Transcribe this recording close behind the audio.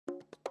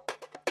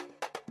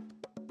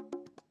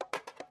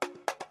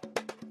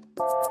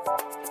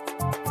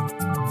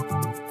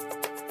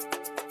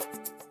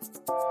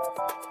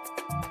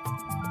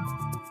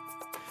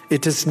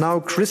It is now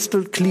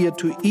crystal clear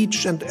to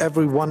each and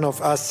every one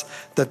of us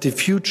that the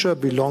future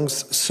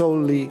belongs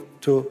solely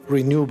to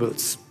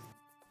renewables.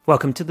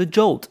 Welcome to the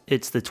Jolt.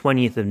 It's the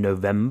 20th of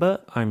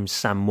November. I'm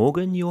Sam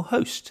Morgan, your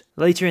host.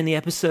 Later in the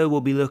episode,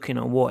 we'll be looking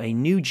at what a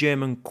new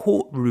German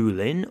court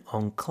ruling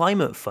on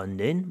climate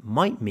funding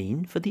might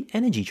mean for the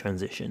energy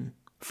transition.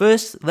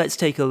 First, let's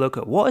take a look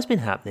at what has been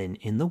happening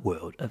in the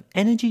world of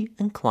energy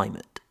and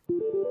climate.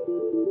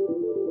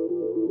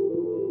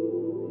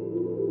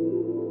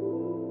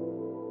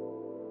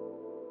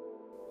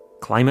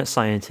 Climate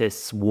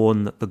scientists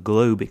warn that the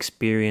globe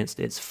experienced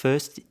its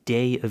first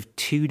day of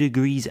 2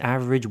 degrees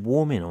average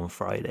warming on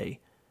Friday.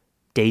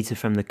 Data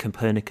from the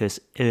Copernicus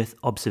Earth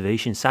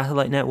Observation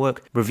Satellite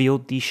Network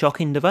revealed the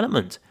shocking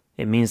development.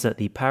 It means that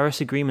the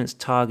Paris Agreement's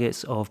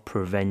targets of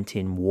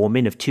preventing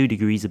warming of 2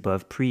 degrees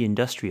above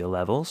pre-industrial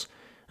levels,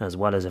 as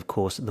well as, of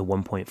course, the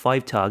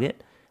 1.5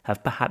 target,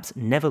 have perhaps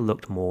never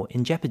looked more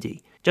in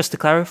jeopardy. Just to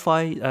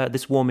clarify,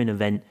 this warming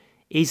event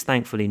is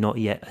thankfully not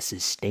yet a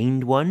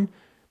sustained one,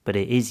 but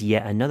it is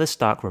yet another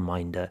stark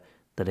reminder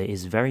that it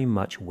is very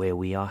much where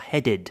we are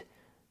headed.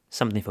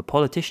 Something for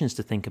politicians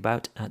to think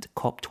about at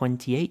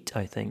COP28,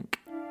 I think.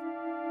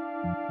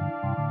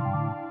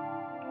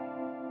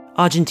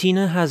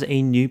 Argentina has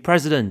a new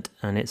president,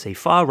 and it's a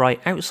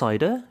far-right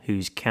outsider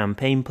whose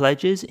campaign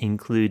pledges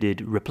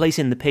included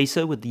replacing the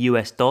peso with the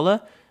US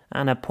dollar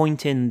and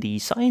appointing the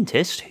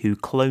scientist who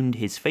cloned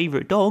his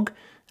favourite dog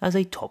as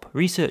a top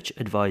research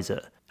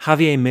advisor.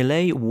 Javier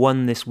Milei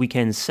won this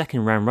weekend's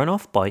second-round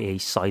runoff by a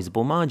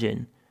sizable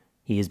margin.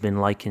 He has been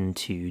likened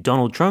to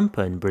Donald Trump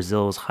and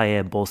Brazil's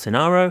Jair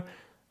Bolsonaro,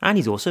 and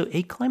he's also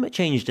a climate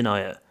change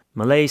denier.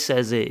 Milei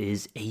says it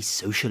is a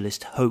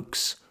socialist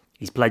hoax.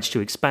 He's pledged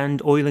to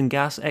expand oil and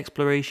gas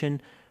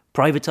exploration,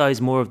 privatize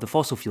more of the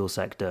fossil fuel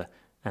sector,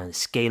 and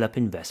scale up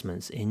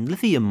investments in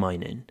lithium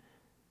mining.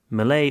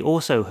 Milei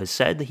also has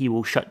said that he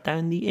will shut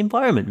down the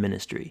Environment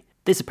Ministry.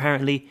 This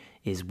apparently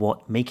is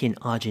what making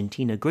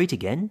Argentina great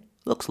again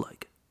looks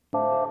like.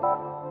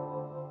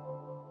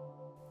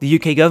 The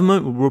UK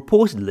government will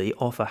reportedly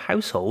offer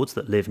households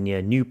that live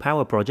near new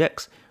power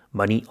projects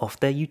money off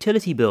their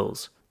utility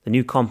bills. The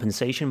new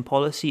compensation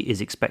policy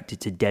is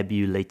expected to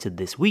debut later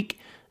this week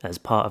as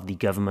part of the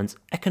government's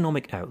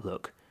economic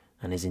outlook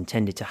and is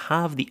intended to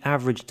halve the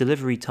average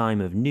delivery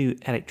time of new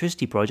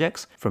electricity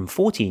projects from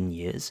 14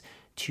 years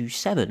to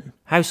 7.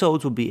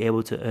 Households will be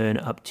able to earn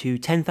up to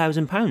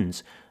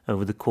 £10,000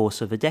 over the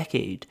course of a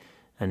decade,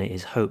 and it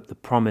is hoped the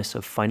promise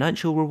of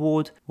financial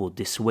reward will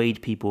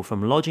dissuade people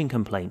from lodging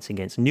complaints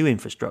against new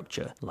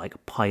infrastructure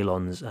like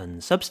pylons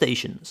and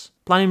substations.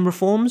 Planning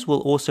reforms will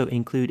also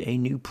include a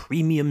new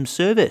premium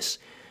service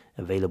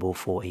available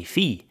for a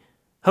fee.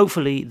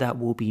 Hopefully that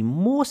will be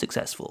more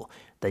successful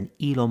than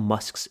Elon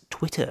Musk's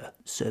Twitter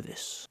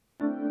service.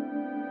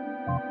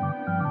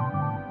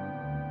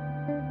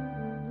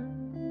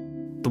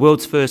 The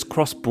world's first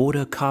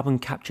cross-border carbon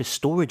capture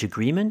storage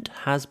agreement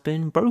has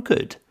been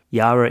brokered.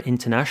 Yara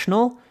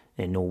International,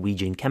 a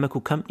Norwegian chemical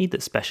company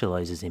that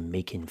specialises in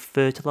making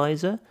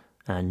fertiliser,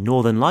 and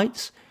Northern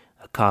Lights,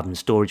 a carbon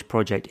storage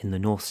project in the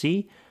North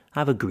Sea,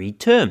 have agreed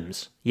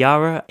terms.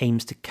 Yara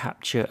aims to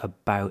capture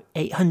about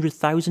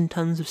 800,000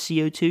 tonnes of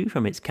CO2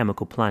 from its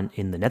chemical plant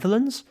in the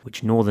Netherlands,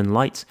 which Northern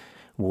Lights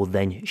will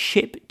then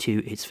ship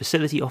to its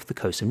facility off the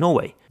coast of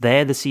Norway.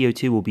 There, the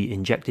CO2 will be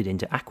injected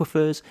into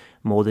aquifers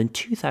more than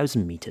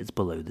 2,000 metres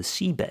below the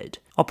seabed.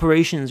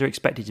 Operations are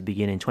expected to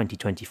begin in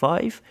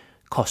 2025,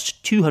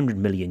 cost €200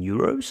 million,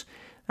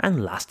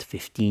 and last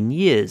 15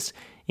 years,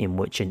 in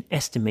which an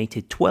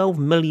estimated 12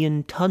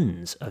 million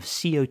tonnes of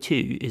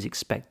CO2 is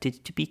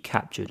expected to be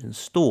captured and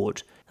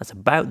stored. That's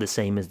about the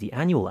same as the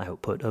annual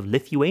output of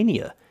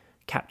Lithuania,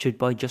 captured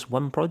by just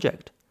one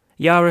project.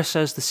 Yara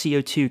says the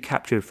CO2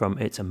 captured from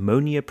its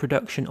ammonia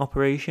production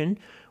operation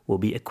will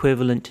be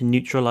equivalent to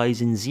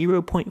neutralising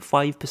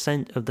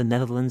 0.5% of the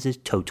Netherlands'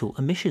 total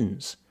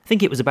emissions. I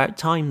think it was about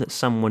time that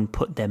someone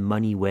put their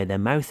money where their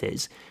mouth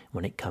is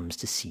when it comes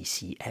to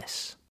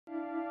CCS.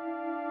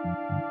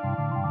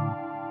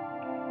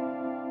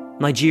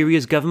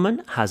 Nigeria's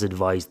government has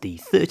advised the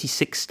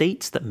 36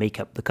 states that make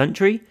up the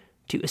country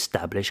to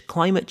establish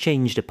climate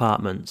change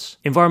departments.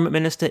 Environment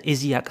Minister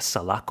Isiaq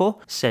Salako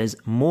says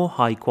more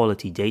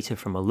high-quality data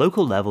from a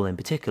local level in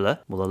particular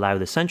will allow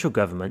the central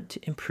government to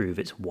improve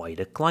its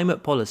wider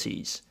climate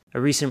policies. A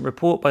recent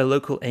report by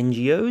local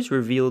NGOs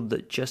revealed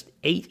that just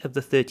 8 of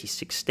the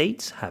 36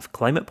 states have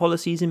climate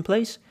policies in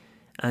place,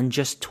 and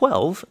just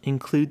 12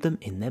 include them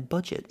in their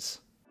budgets.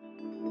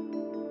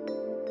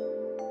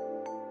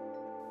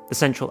 The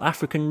Central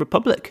African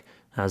Republic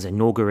has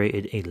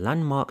inaugurated a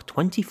landmark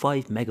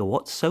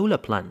 25-megawatt solar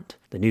plant.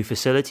 The new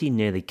facility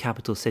near the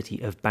capital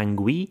city of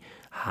Bangui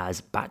has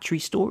battery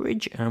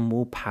storage and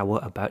will power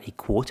about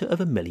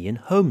 250,000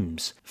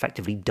 homes,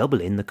 effectively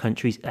doubling the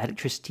country's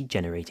electricity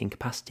generating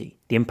capacity.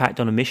 The impact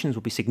on emissions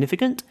will be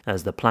significant,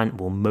 as the plant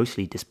will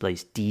mostly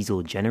displace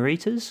diesel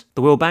generators.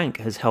 The World Bank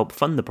has helped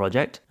fund the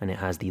project, and it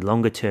has the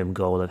longer-term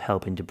goal of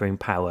helping to bring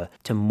power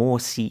to more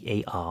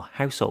CAR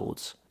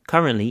households.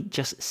 Currently,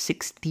 just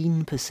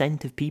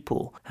 16% of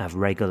people have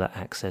regular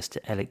access to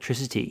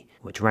electricity,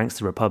 which ranks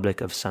the Republic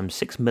of some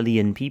 6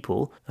 million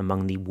people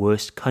among the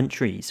worst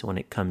countries when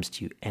it comes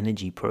to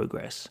energy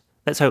progress.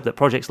 Let's hope that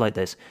projects like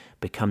this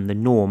become the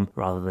norm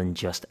rather than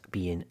just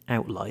being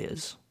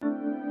outliers.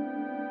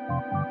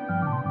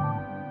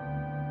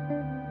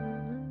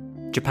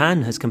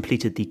 Japan has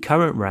completed the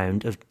current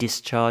round of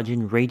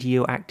discharging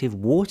radioactive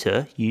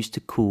water used to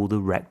cool the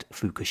wrecked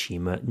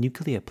Fukushima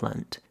nuclear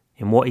plant.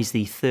 In what is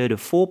the third of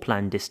 4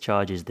 planned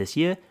discharges this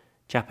year,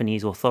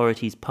 Japanese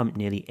authorities pumped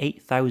nearly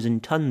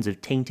 8,000 tons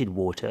of tainted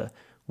water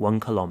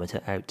 1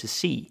 kilometre out to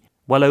sea.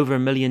 Well over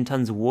 1 million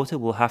tons of water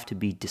will have to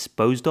be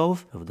disposed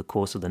of over the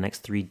course of the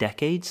next 3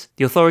 decades.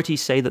 The authorities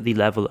say that the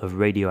level of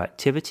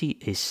radioactivity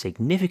is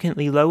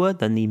significantly lower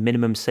than the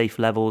minimum safe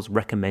levels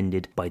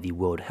recommended by the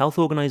World Health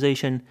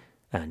Organization,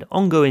 and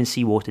ongoing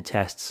seawater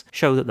tests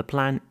show that the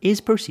plan is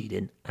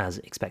proceeding as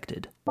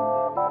expected.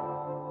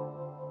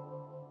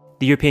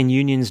 The European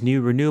Union's new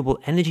renewable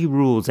energy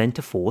rules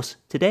enter force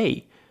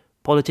today.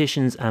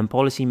 Politicians and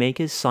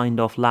policymakers signed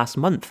off last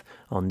month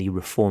on the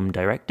Reform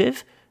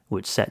Directive,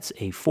 which sets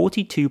a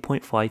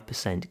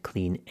 42.5%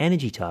 clean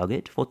energy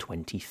target for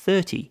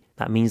 2030.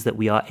 That means that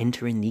we are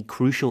entering the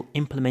crucial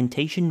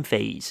implementation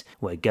phase,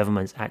 where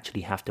governments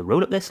actually have to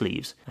roll up their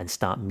sleeves and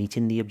start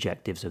meeting the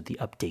objectives of the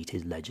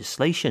updated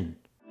legislation.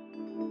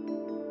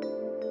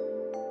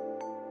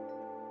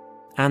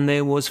 And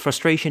there was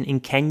frustration in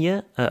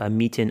Kenya at a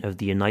meeting of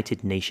the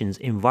United Nations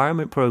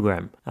Environment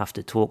Programme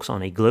after talks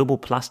on a global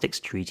plastics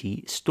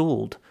treaty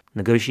stalled.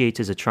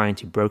 Negotiators are trying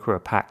to broker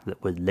a pact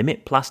that would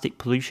limit plastic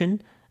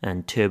pollution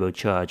and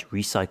turbocharge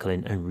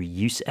recycling and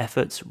reuse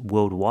efforts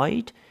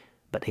worldwide,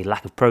 but a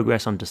lack of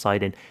progress on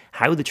deciding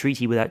how the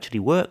treaty would actually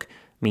work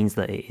means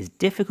that it is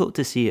difficult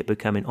to see it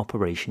becoming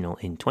operational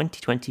in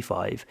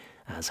 2025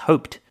 as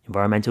hoped.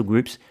 Environmental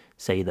groups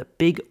say that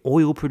big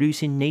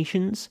oil-producing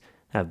nations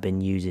have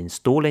been using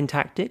stalling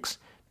tactics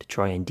to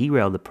try and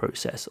derail the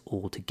process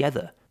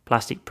altogether.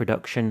 Plastic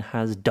production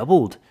has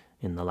doubled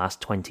in the last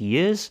 20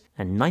 years,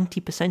 and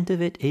 90%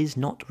 of it is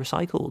not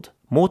recycled.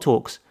 More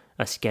talks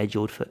are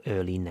scheduled for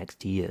early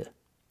next year.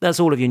 That's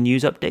all of your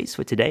news updates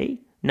for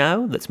today.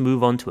 Now let's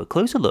move on to a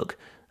closer look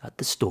at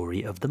the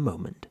story of the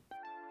moment.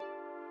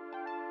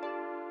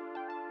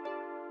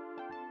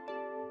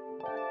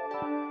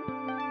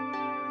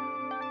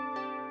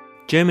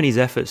 Germany's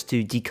efforts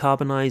to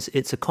decarbonise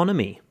its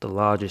economy, the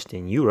largest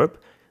in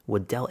Europe, were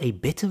dealt a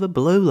bit of a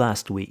blow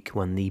last week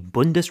when the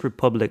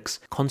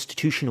Bundesrepublik's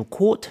Constitutional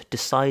Court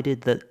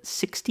decided that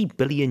 60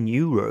 billion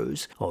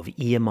euros of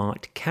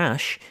earmarked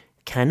cash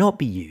cannot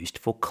be used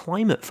for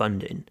climate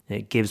funding.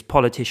 It gives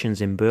politicians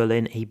in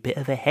Berlin a bit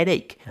of a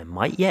headache and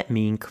might yet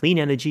mean clean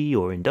energy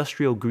or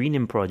industrial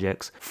greening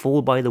projects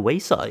fall by the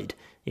wayside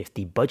if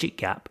the budget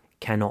gap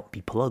cannot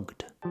be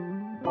plugged.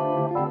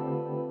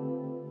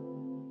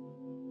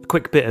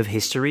 Quick bit of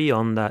history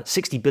on that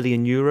 60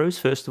 billion euros,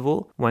 first of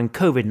all. When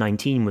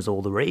COVID-19 was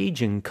all the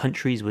rage and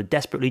countries were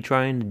desperately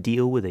trying to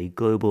deal with a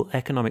global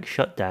economic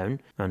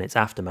shutdown and its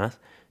aftermath,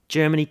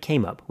 Germany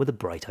came up with a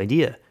bright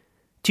idea.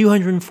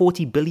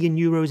 240 billion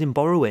euros in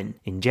borrowing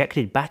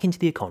injected back into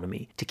the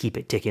economy to keep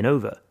it ticking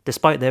over.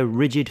 Despite their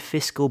rigid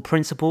fiscal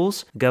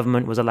principles,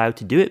 government was allowed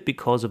to do it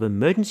because of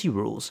emergency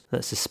rules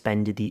that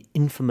suspended the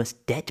infamous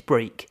debt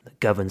brake that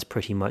governs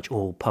pretty much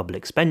all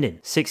public spending.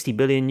 60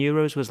 billion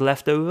euros was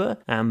left over,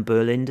 and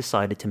Berlin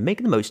decided to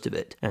make the most of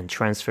it and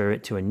transfer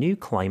it to a new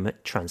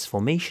climate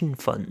transformation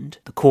fund.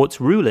 The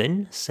court's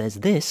ruling says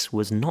this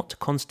was not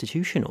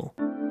constitutional.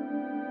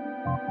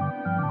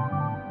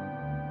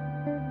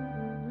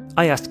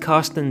 I asked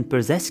Carsten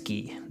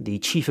Brzeski, the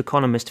chief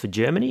economist for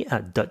Germany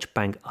at Dutch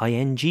bank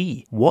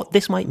ING, what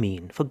this might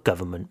mean for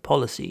government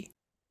policy.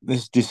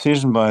 This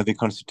decision by the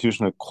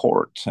Constitutional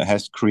Court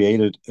has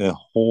created a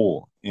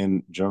hole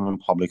in German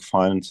public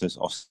finances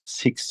of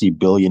 60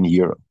 billion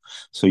euro.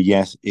 So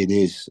yes, it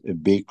is a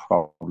big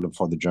problem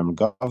for the German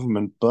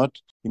government, but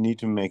you need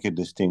to make a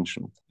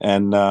distinction.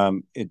 And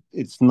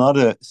it's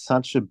not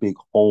such a big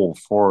hole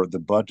for the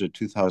budget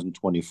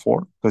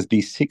 2024, because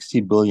these 60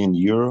 billion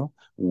euro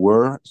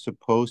were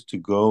supposed to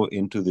go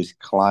into this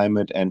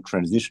climate and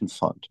transition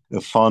fund,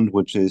 a fund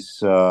which is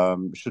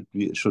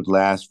should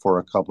last for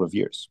a couple of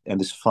years. And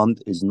this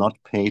fund is not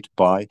paid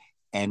by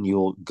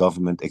annual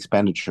government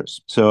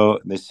expenditures. So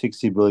the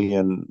 60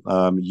 billion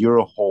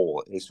euro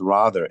hole is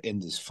rather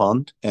in this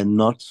fund and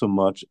not so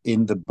much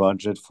in the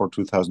budget for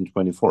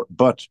 2024.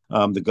 But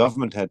the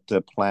government had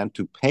planned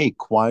to pay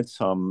quite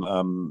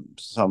some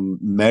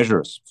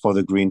measures for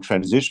the green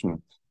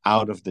transition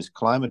out of this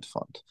climate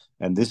fund.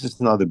 And this is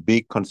now the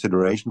big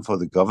consideration for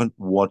the government,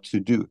 what to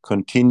do.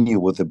 Continue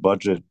with the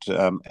budget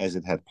as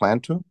it had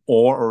planned to,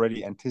 or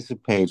already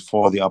anticipate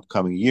for the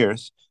upcoming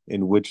years,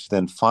 in which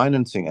then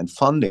financing and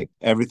funding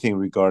everything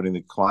regarding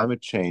the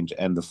climate change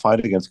and the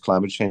fight against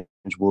climate change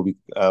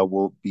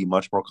will be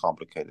much more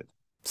complicated.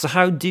 So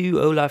how do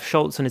Olaf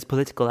Scholz and his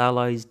political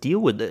allies deal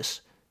with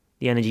this?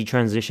 The energy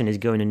transition is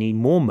going to need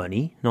more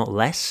money, not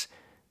less.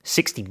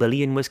 60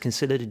 billion was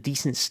considered a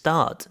decent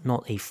start,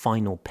 not a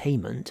final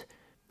payment.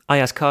 I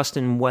asked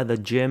Carsten whether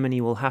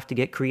Germany will have to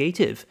get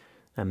creative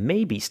and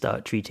maybe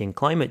start treating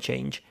climate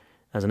change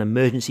as an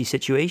emergency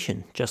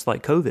situation, just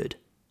like COVID.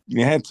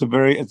 Yeah, it's a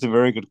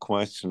very good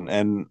question.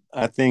 And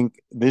I think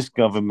this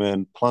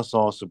government, plus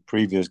also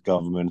previous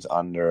governments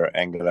under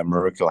Angela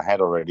Merkel, had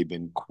already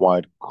been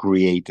quite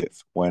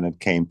creative when it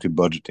came to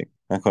budgeting.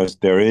 Because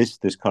there is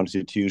this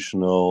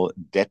constitutional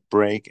debt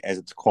break, as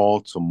it's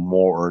called, so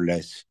more or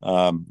less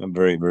a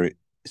very, very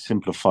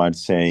simplified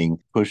saying,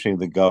 pushing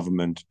the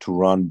government to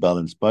run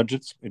balanced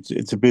budgets.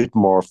 It's a bit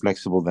more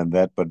flexible than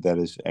that, but that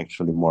is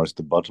actually more as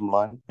the bottom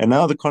line. And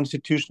now the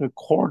Constitutional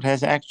Court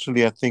has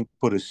actually, I think,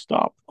 put a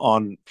stop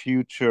on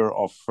future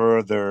or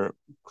further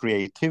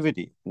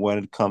creativity when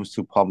it comes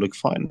to public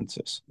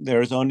finances.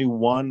 There is only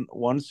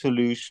one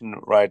solution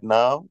right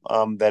now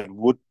that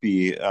would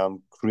be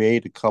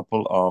create a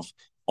couple of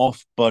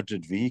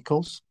off-budget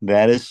vehicles.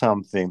 That is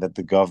something that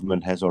the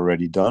government has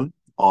already done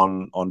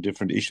on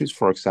different issues,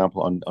 for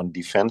example, on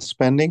defense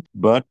spending.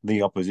 But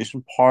the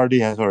opposition party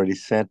has already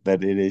said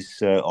that it is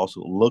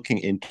also looking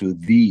into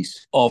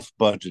these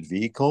off-budget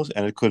vehicles,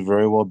 and it could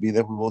very well be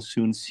that we will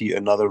soon see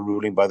another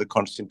ruling by the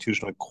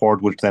Constitutional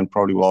Court, which then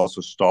probably will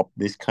also stop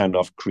this kind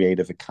of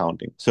creative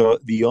accounting. So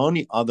the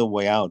only other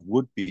way out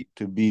would be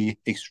to be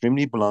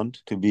extremely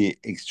blunt, to be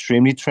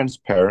extremely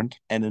transparent,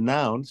 and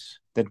announce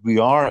that we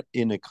are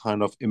in a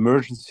kind of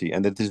emergency,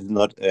 and that this is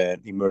not an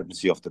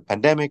emergency of the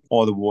pandemic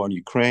or the war in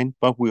Ukraine,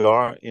 but we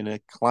are in a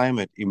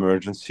climate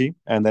emergency,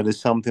 and that is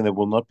something that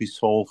will not be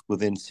solved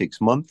within 6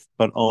 months,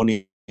 but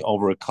only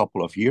over a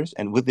couple of years.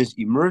 And with this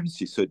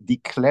emergency, so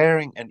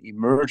declaring an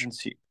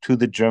emergency to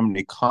the German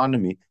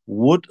economy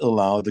would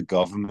allow the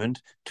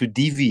government to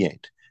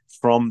deviate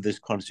from this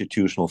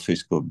constitutional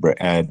fiscal break.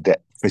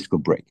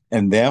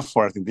 And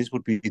therefore, I think this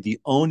would be the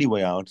only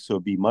way out, so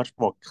be much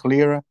more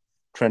clearer,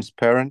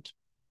 transparent,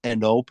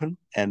 and open,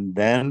 and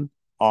then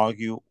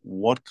argue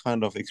what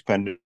kind of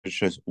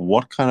expenditures,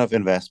 what kind of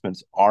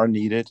investments are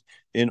needed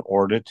in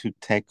order to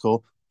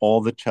tackle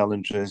all the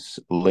challenges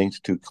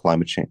linked to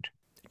climate change.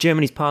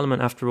 Germany's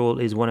parliament, after all,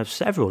 is one of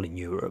several in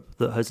Europe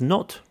that has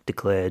not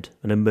declared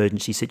an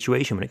emergency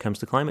situation when it comes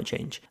to climate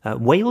change.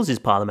 Wales's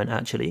parliament,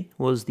 actually,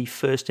 was the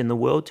first in the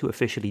world to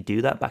officially do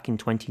that back in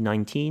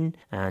 2019,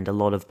 and a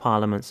lot of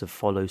parliaments have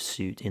followed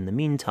suit in the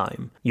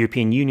meantime.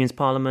 European Union's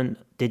parliament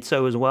did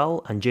so as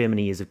well, and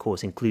Germany is, of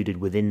course,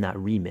 included within that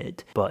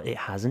remit, but it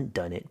hasn't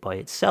done it by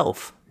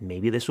itself.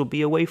 Maybe this will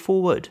be a way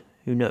forward.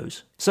 Who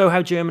knows? So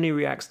how Germany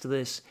reacts to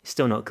this is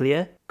still not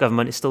clear.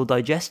 Government is still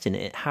digesting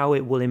it. How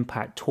it will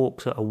impact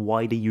talks at a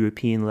wider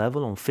European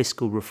level on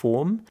fiscal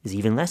reform is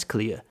even less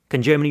clear.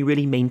 Can Germany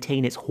really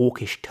maintain its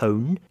hawkish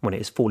tone when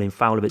it is falling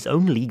foul of its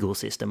own legal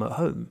system at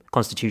home?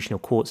 Constitutional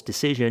Court's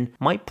decision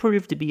might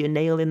prove to be a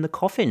nail in the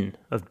coffin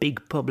of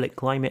big public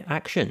climate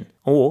action,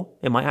 or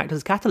it might act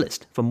as a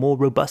catalyst for more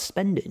robust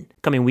spending.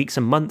 Coming weeks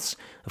and months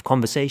of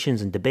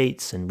conversations and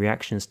debates and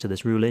reactions to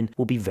this ruling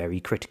will be very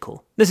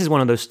critical. This is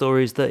one of those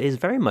stories that is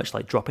very much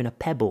like dropping a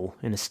pebble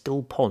in a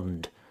still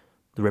pond.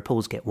 The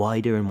ripples get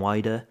wider and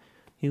wider.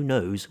 Who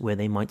knows where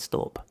they might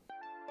stop?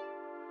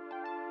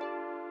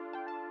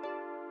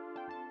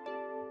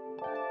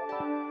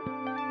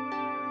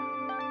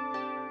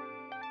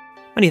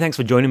 Many thanks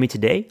for joining me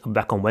today. I'm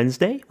back on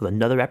Wednesday with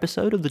another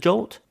episode of The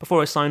Jolt.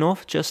 Before I sign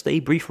off, just a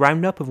brief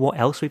roundup of what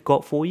else we've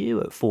got for you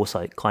at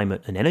Foresight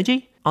Climate and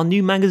Energy. Our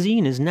new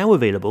magazine is now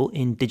available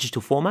in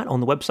digital format on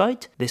the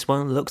website. This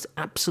one looks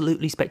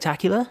absolutely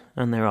spectacular,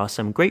 and there are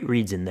some great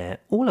reads in there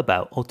all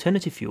about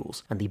alternative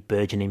fuels and the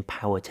burgeoning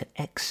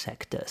power-to-X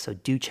sector, so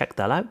do check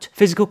that out.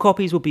 Physical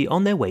copies will be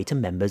on their way to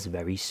members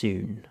very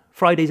soon.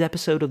 Friday's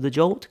episode of The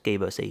Jolt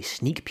gave us a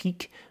sneak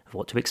peek of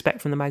what to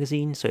expect from the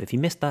magazine, so if you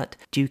missed that,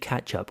 do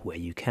catch up where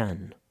you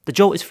can. The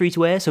Jolt is free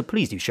to air, so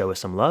please do show us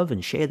some love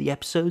and share the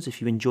episodes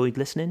if you enjoyed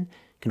listening.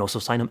 You can also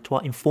sign up to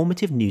our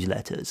informative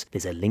newsletters.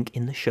 There's a link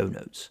in the show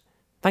notes.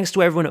 Thanks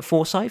to everyone at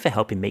Foresight for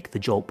helping make The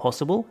Jolt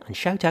possible, and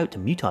shout out to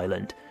Mute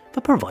Island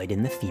for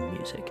providing the theme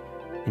music.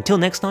 Until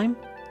next time,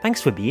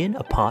 thanks for being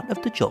a part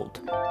of The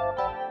Jolt.